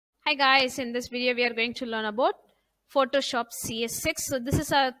Hi guys, in this video we are going to learn about Photoshop CS6. So this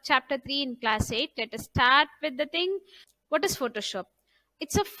is our chapter 3 in class 8. Let us start with the thing. What is Photoshop?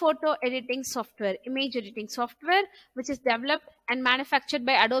 It's a photo editing software, image editing software, which is developed and manufactured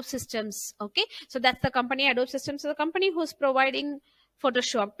by Adobe Systems. Okay, so that's the company. Adobe Systems is the company who's providing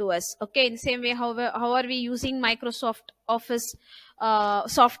Photoshop to us. Okay, in the same way, how are we using Microsoft Office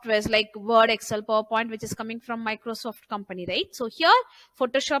softwares like Word, Excel, PowerPoint, which is coming from Microsoft company, right? So here,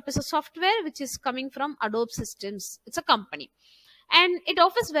 Photoshop is a software which is coming from Adobe Systems. It's a company. And it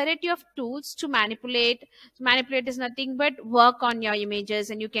offers variety of tools to manipulate. Manipulate is nothing but work on your images,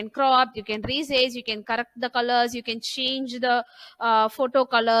 and you can crop, you can resize, you can correct the colors, you can change the photo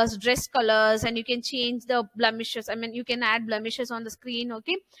colors, dress colors, and you can change the blemishes. I mean, you can add blemishes on the screen.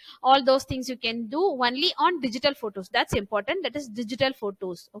 Okay, all those things you can do only on digital photos. That's important. That is digital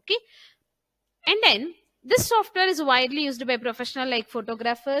photos. Okay, and then this software is widely used by professionals like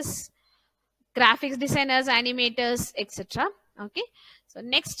photographers, graphics designers, animators, etc. Okay, so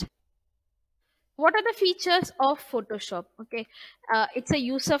next, what are the features of Photoshop? Okay, it's a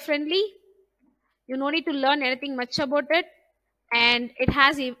user friendly. You no need to learn anything much about it, and it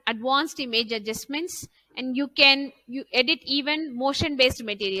has advanced image adjustments, and you edit even motion based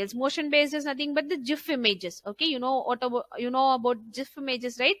materials. Motion based is nothing but the GIF images. Okay, you know about GIF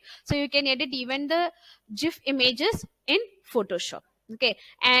images, right? So you can edit even the GIF images in Photoshop. Okay,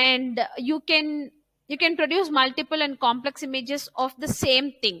 and you can produce multiple and complex images of the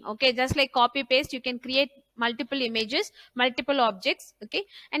same thing. Okay, just like copy paste, you can create multiple images, multiple objects. Okay,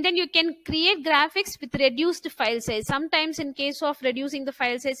 and then you can create graphics with reduced file size. Sometimes in case of reducing the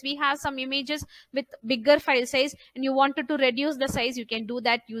file size, we have some images with bigger file size and you wanted to reduce the size, you can do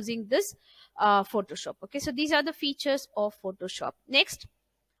that using this Photoshop. Okay, so these are the features of Photoshop. Next,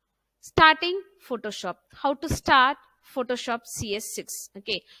 starting Photoshop. How to start Photoshop CS6.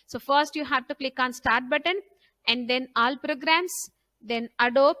 Okay, so first you have to click on start button and then all programs, then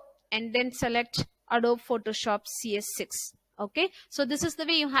Adobe, and then select Adobe Photoshop CS6. Okay, so this is the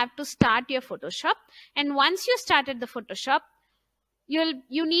way you have to start your Photoshop. And once you started the Photoshop,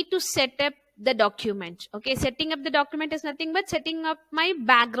 you need to set up the document. Okay, setting up the document is nothing but setting up my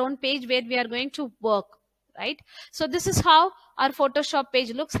background page where we are going to work, right? So this is how our Photoshop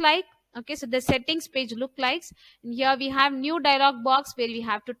page looks like. Okay, so the settings page look like, and here we have new dialog box where we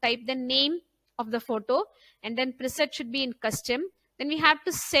have to type the name of the photo, and then preset should be in custom. Then we have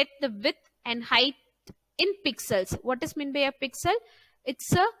to set the width and height in pixels. What is meant by a pixel?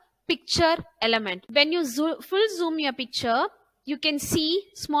 It's a picture element. When you full zoom your picture, you can see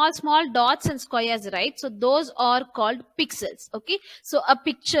small dots and squares, right? So those are called pixels. Okay, so a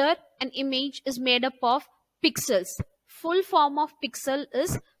picture, an image is made up of pixels. Full form of pixel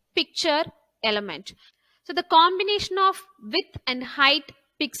is picture element. So the combination of width and height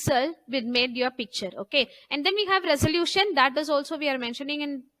pixel will make your picture. Okay, and then we have resolution. That is also we are mentioning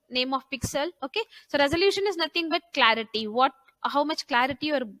in name of pixel. Okay, so resolution is nothing but clarity. How much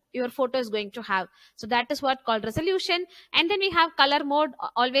clarity your photo is going to have. So that is what called resolution. And then we have color mode.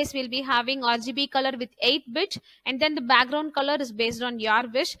 Always we'll be having RGB color with 8-bit, and then the background color is based on your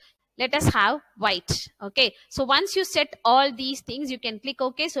wish. Let us have white. Okay, so once you set all these things, you can click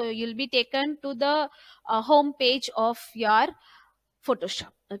OK. So you'll be taken to the home page of your Photoshop.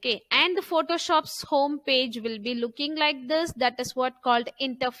 Okay, and the Photoshop's home page will be looking like this. That is what called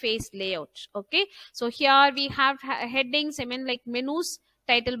interface layout. Okay, so here we have headings, I mean like menus,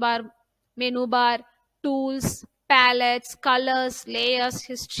 title bar, menu bar, tools, palettes, colors, layers,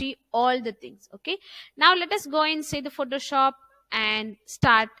 history, all the things. Okay, now let us go inside the Photoshop and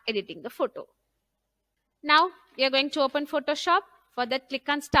start editing the photo. Now we are going to open Photoshop. For that, click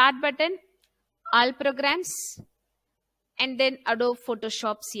on start button, all programs, and then Adobe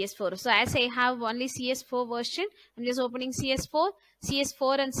Photoshop CS4. So as I have only CS4 version, I'm just opening CS4.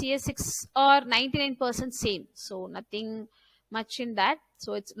 CS4 and CS6 are 99% same. So nothing much in that.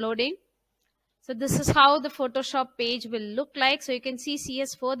 So it's loading. So this is how the Photoshop page will look like. So you can see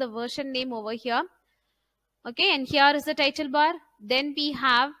CS4, the version name over here. Okay, and here is the title bar. Then we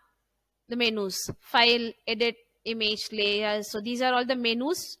have the menus, file, edit, image, layers. So these are all the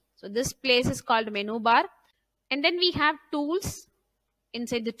menus. So this place is called menu bar. And then we have tools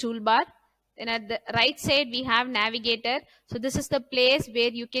inside the toolbar. Then at the right side, we have navigator. So this is the place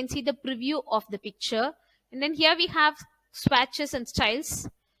where you can see the preview of the picture. And then here we have swatches and styles.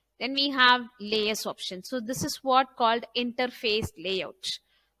 Then we have layers option. So this is what called interface layout.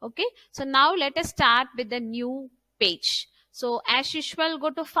 Okay, so now let us start with the new page. So as usual,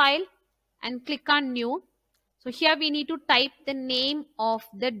 go to file and click on new. So here we need to type the name of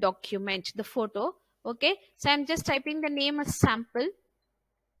the document, the photo. Okay, so I'm just typing the name as sample.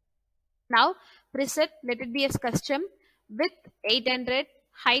 Now preset, let it be as custom, width 800,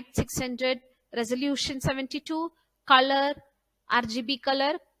 height 600, resolution 72, color RGB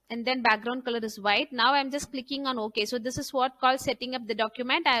color, and then background color is white. Now I'm just clicking on OK. So this is what called setting up the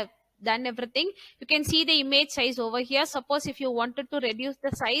document. I have done everything. You can see the image size over here. Suppose if you wanted to reduce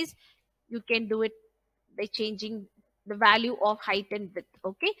the size, you can do it by changing the value of height and width.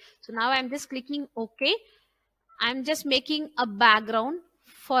 Okay. So now I'm just clicking OK. I'm just making a background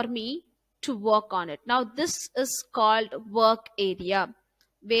for me to work on it. Now this is called work area,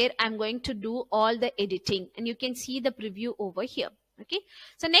 where I'm going to do all the editing, and you can see the preview over here. Okay.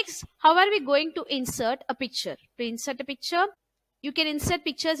 So next, how are we going to insert a picture? To insert a picture, you can insert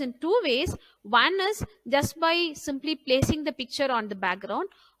pictures in two ways. One is just by simply placing the picture on the background,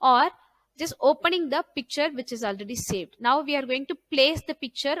 or just opening the picture which is already saved. Now we are going to place the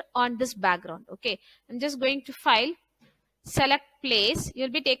picture on this background. Okay. I'm just going to file, select place. You'll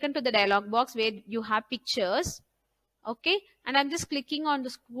be taken to the dialog box where you have pictures. Okay. And I'm just clicking on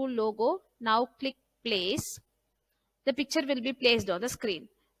the school logo. Now click place. The picture will be placed on the screen.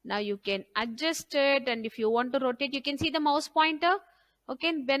 Now you can adjust it, and if you want to rotate, you can see the mouse pointer.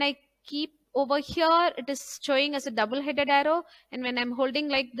 Okay. When I keep over here, it is showing as a double-headed arrow, and when I'm holding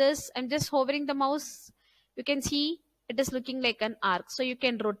like this, I'm just hovering the mouse, you can see it is looking like an arc. So you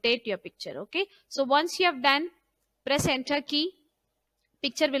can rotate your picture. Okay. So once you have done, press enter key,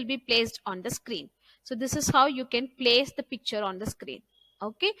 picture will be placed on the screen. So this is how you can place the picture on the screen.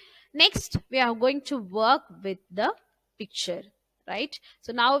 Okay. Next, we are going to work with the picture, right?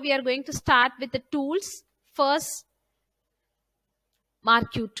 So now we are going to start with the tools. First,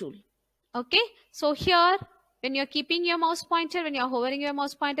 Marquee Tool. Okay. So here, when you're keeping your mouse pointer, when you're hovering your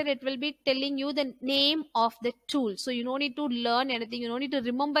mouse pointer, it will be telling you the name of the tool. So you don't need to learn anything. You don't need to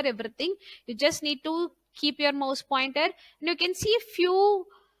remember everything. You just need to keep your mouse pointer, and you can see a few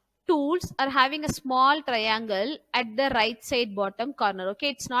tools are having a small triangle at the right side bottom corner. Okay.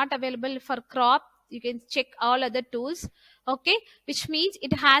 It's not available for crop. You can check all other tools. Okay. Which means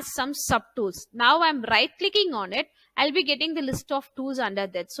it has some sub tools. Now I'm right clicking on it. I'll be getting the list of tools under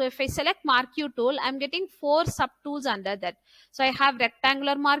that. So if I select Marquee Tool, I'm getting 4 sub tools under that. So I have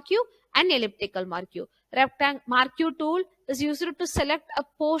rectangular Marquee and elliptical Marquee. Marquee Tool is used to select a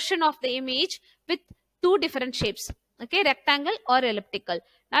portion of the image with 2 different shapes. Okay, rectangle or elliptical.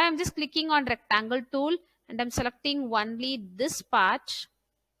 Now I'm just clicking on rectangle tool, and I'm selecting only this part.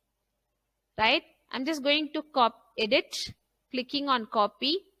 Right? I'm just going to edit, clicking on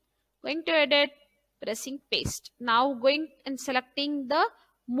copy, going to edit, pressing paste. Now going and selecting the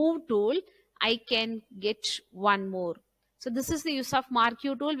move tool, I can get one more. So this is the use of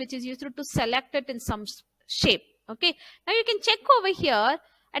Marquee Tool, which is used to select it in some shape. Okay. Now you can check over here.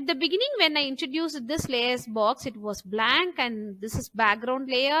 At the beginning, when I introduced this layers box, it was blank, and this is background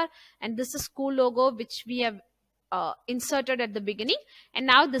layer, and this is school logo, which we have inserted at the beginning, and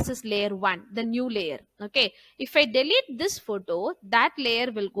now this is layer 1, the new layer. Okay. If I delete this photo, that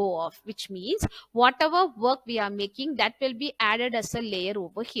layer will go off, which means whatever work we are making, that will be added as a layer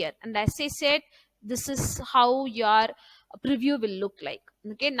over here. And as I said, this is how your preview will look like.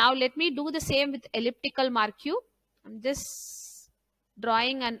 Okay. Now let me do the same with elliptical Marquee. I'm just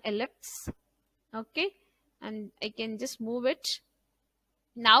drawing an ellipse. Okay. And I can just move it.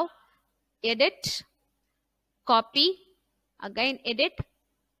 Now edit, copy, again edit,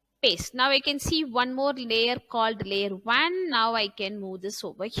 paste. Now I can see one more layer called layer 1. Now I can move this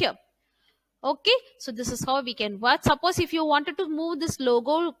over here. Okay. So this is how we can work. Suppose if you wanted to move this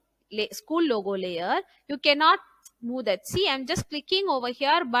logo, school logo layer, you cannot move that. See, I'm just clicking over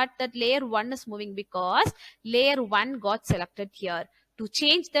here, but that layer 1 is moving because layer 1 got selected here. To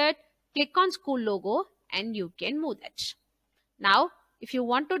change that, click on school logo and you can move that. Now, if you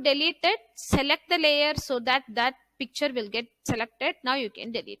want to delete it, select the layer so that that picture will get selected. Now you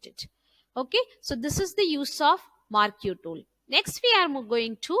can delete it. Okay. So this is the use of Marquee Tool. Next, we are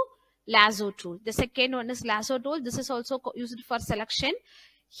going to Lasso Tool. The second one is Lasso Tool. This is also used for selection.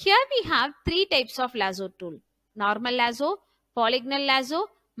 Here we have 3 types of Lasso Tool. Normal lasso, polygonal lasso,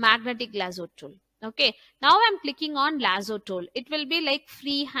 magnetic lasso tool. Okay. Now I'm clicking on Lasso Tool. It will be like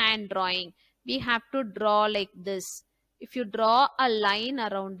freehand drawing. We have to draw like this. If you draw a line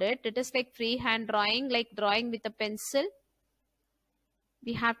around it, it is like freehand drawing, like drawing with a pencil.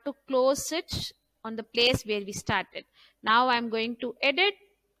 We have to close it on the place where we started. Now I'm going to edit,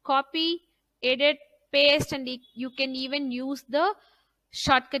 copy, edit, paste, and you can even use the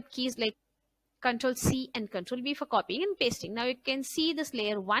shortcut keys like Control C and Control V for copying and pasting. Now you can see this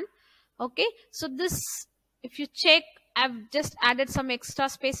layer 1. Okay. So this, if you check, I've just added some extra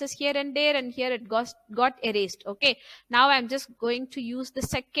spaces here and there, and here it got erased. Okay, now I'm just going to use the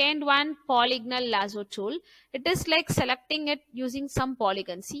second one, Polygonal Lasso Tool. It is like selecting it using some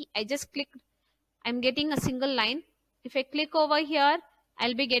polygon. See, I just clicked, I'm getting a single line. If I click over here,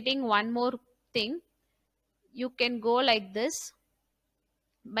 I'll be getting one more thing. You can go like this.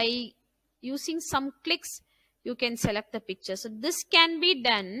 By using some clicks, you can select the picture. So this can be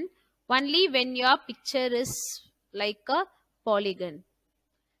done only when your picture is like a polygon.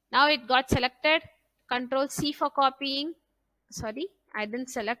 Now it got selected. Control C for copying. Sorry, I didn't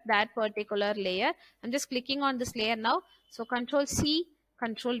select that particular layer. I'm just clicking on this layer now. So Control C,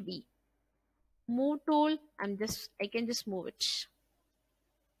 Control V. Move tool, I can just move it.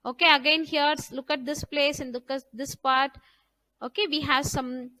 Okay, again here, look at this place and look at this part. Okay, we have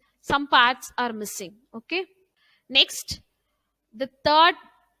some parts are missing. Okay, next, the third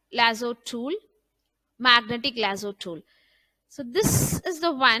lasso tool, magnetic lasso tool. So this is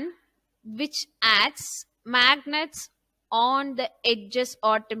the one which adds magnets on the edges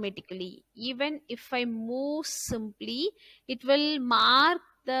automatically. Even if I move simply, it will mark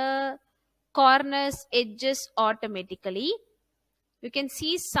the corners, edges automatically. You can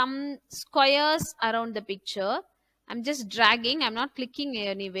see some squares around the picture. I'm just dragging, I'm not clicking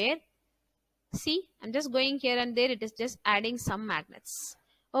anywhere. See, I'm just going here and there. It is just adding some magnets.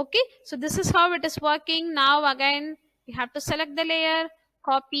 Okay, so this is how it is working. Now again, you have to select the layer,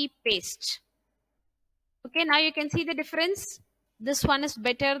 copy, paste. Okay, now you can see the difference. This one is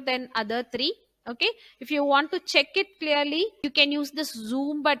better than other three. Okay, if you want to check it clearly, you can use this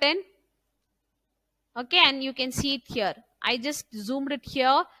zoom button. Okay, and you can see it here. I just zoomed it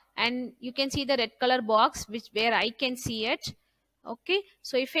here and you can see the red color box where I can see it. Okay,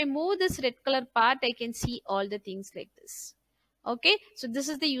 so if I move this red color part, I can see all the things like this. Okay, so this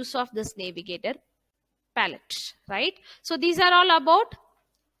is the use of this navigator palette, right? So these are all about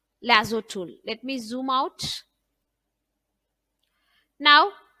lasso tool. Let me zoom out.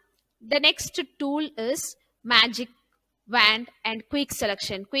 Now, the next tool is magic wand and quick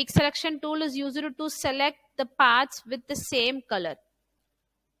selection. Quick selection tool is used to select the parts with the same color.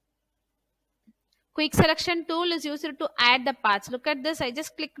 Quick selection tool is used to add the parts. Look at this. I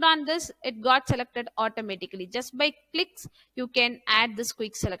just clicked on this. It got selected automatically. Just by clicks, you can add this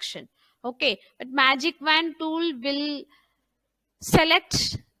quick selection. Okay. But magic wand tool will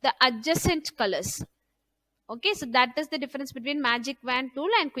select the adjacent colors. Okay. So that is the difference between magic wand tool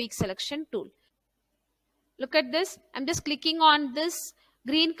and quick selection tool. Look at this. I'm just clicking on this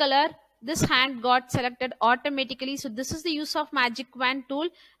green color. This hand got selected automatically. So this is the use of magic wand tool.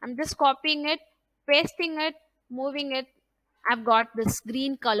 I'm just copying it, pasting it, moving it. I've got this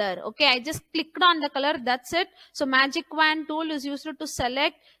green color. Okay, I just clicked on the color. That's it. So magic wand tool is used to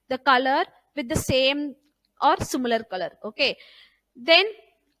select the color with the same or similar color. Okay. Then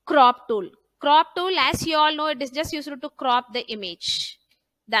crop tool. Crop tool, as you all know, it is just used to crop the image.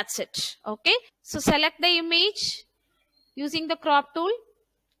 That's it. Okay. So select the image using the crop tool.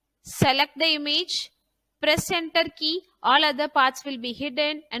 Select the image. Press enter key. All other parts will be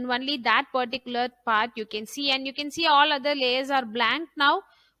hidden and only that particular part you can see, and you can see all other layers are blank now.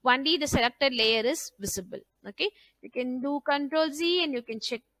 Only the selected layer is visible. Okay. You can do Control Z and you can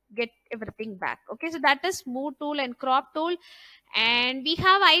get everything back. Okay. So that is move tool and crop tool. And we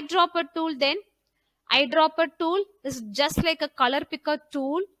have eyedropper tool then. Eyedropper tool is just like a color picker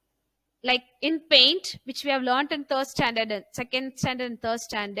tool, like in paint, which we have learned in third standard and second standard and third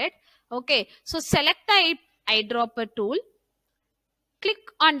standard. Okay, so select the eyedropper tool, click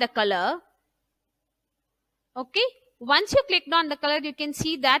on the color. Okay, once you clicked on the color, you can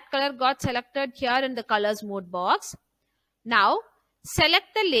see that color got selected here in the colors mode box. Now select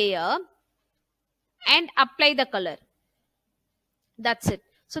the layer and apply the color. That's it.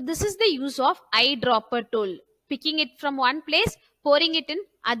 So this is the use of eyedropper tool. Picking it from one place, pouring it in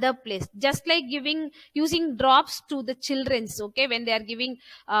other place. Just like using drops to the children's, okay, when they are giving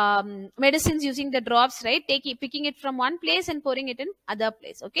medicines using the drops, right? Picking it from one place and pouring it in other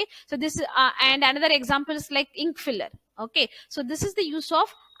place, okay? So this and another example is like ink filler, okay? So this is the use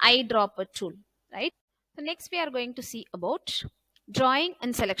of eyedropper tool, right? So next we are going to see about drawing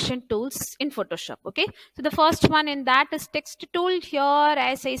and selection tools in Photoshop. Okay, so the first one in that is text tool. Here,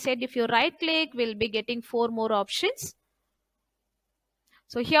 as I said, if you right click, we'll be getting 4 more options.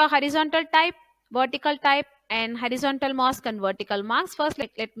 So here, horizontal type, vertical type, and horizontal mask and vertical mask. First,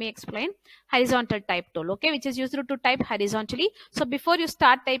 let me explain horizontal type tool, okay, which is used to type horizontally. So before you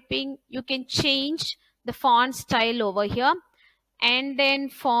start typing, you can change the font style over here, and then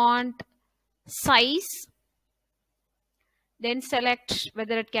font size. then select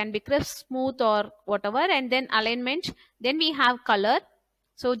whether it can be crisp, smooth or whatever, and then alignment. Then we have color.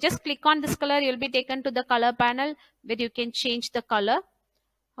 So just click on this color, you'll be taken to the color panel where you can change the color.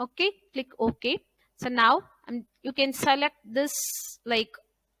 Okay, click OK. So now you can select this, like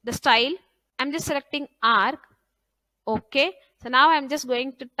the style. I'm just selecting arc. Okay, so now I'm just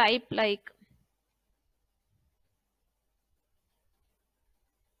going to type like,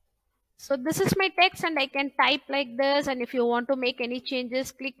 so this is my text and I can type like this. And if you want to make any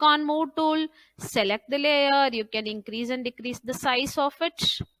changes, click on move tool, select the layer. You can increase and decrease the size of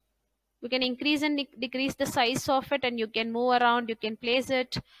it. You can increase and decrease the size of it, and you can move around, you can place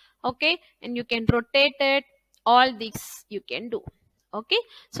it. Okay, and you can rotate it. All these you can do. Okay,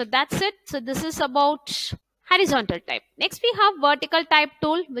 so that's it. So this is about horizontal type. Next we have vertical type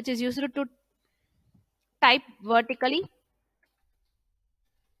tool, which is used to type vertically.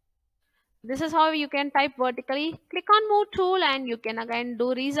 This is how you can type vertically. Click on move tool and you can again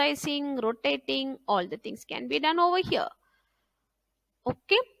do resizing, rotating, all the things can be done over here.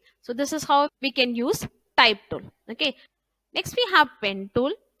 Okay, so this is how we can use type tool. Okay, next we have pen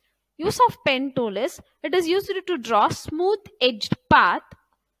tool. Use of pen tool is, it is used to draw smooth edged path,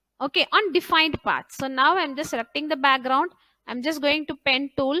 okay, on defined path. So now I'm just selecting the background. I'm just going to pen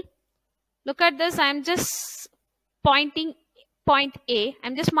tool. Look at this. I'm just pointing point A.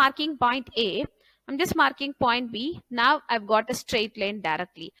 I'm just marking point A. I'm just marking point B. Now I've got a straight line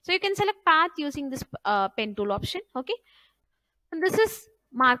directly. So you can select path using this pen tool option. Okay. And this is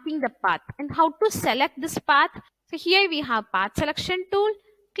marking the path. And how to select this path? So here we have path selection tool.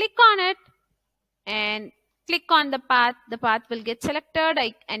 Click on it and click on the path. The path will get selected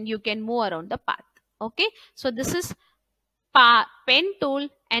and you can move around the path. Okay. So this is pen tool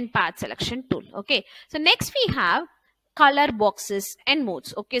and path selection tool. Okay. So next we have color boxes and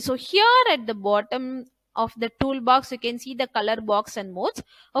modes. Okay, so here at the bottom of the toolbox you can see the color box and modes.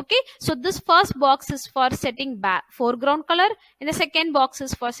 Okay, so this first box is for setting foreground color and the second box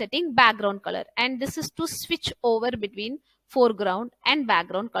is for setting background color, and this is to switch over between foreground and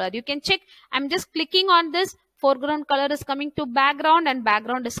background color. You can check. I'm just clicking on this. Foreground color is coming to background and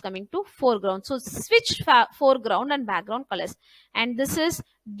background is coming to foreground. So switch foreground and background colors, and this is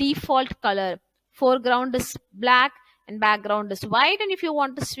default color. Foreground is black and background is white, and if you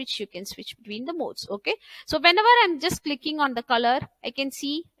want to switch you can switch between the modes. Okay, so whenever I'm just clicking on the color I can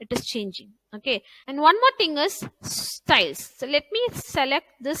see it is changing. Okay, and one more thing is styles. So let me select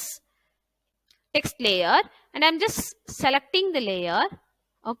this text layer and I'm just selecting the layer.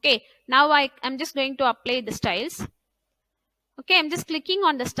 Okay, now I'm just going to apply the styles. Okay, I'm just clicking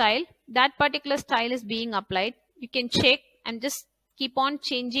on the style. That particular style is being applied. You can check. I'm just keep on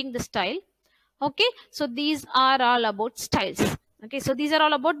changing the style. Okay, so these are all about styles. Okay, so these are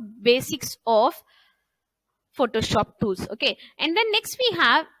all about basics of Photoshop tools. Okay, and then next we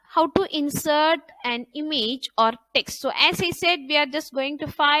have how to insert an image or text. So as I said, we are just going to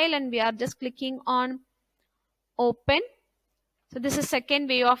file and we are just clicking on open. So this is second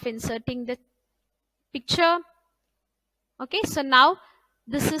way of inserting the picture. Okay, so now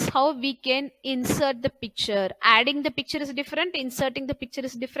this is how we can insert the picture. Adding the picture is different, inserting the picture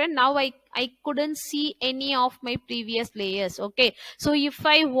is different. Now I couldn't see any of my previous layers. Okay, so if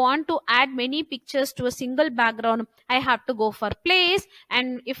I want to add many pictures to a single background, I have to go for place,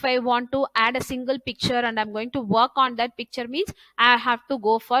 and if I want to add a single picture and I'm going to work on that picture, means I have to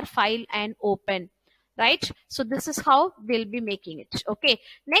go for file and open. Right, so this is how we'll be making it. Okay,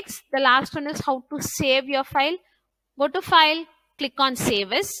 next the last one is how to save your file. Go to file, click on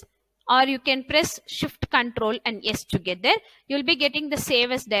save as, or you can press shift control and yes together. You'll be getting the save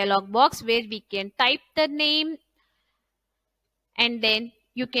as dialog box where we can type the name and then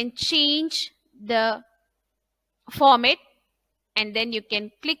you can change the format and then you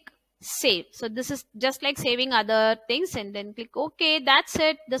can click save. So this is just like saving other things, and then click OK. That's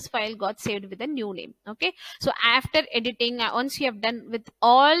it. This file got saved with a new name. Okay, so after editing, once you have done with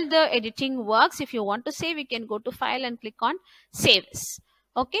all the editing works, if you want to save, you can go to file and click on save as.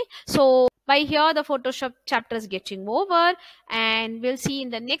 Okay, so by here the Photoshop chapter is getting over, and we'll see in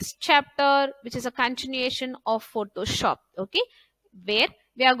the next chapter, which is a continuation of Photoshop. Okay, where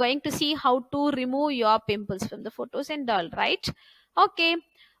we are going to see how to remove your pimples from the photos and all. Right. Okay,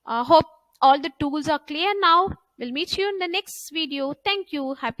 hope all the tools are clear now. We'll meet you in the next video. Thank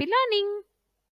you. Happy learning.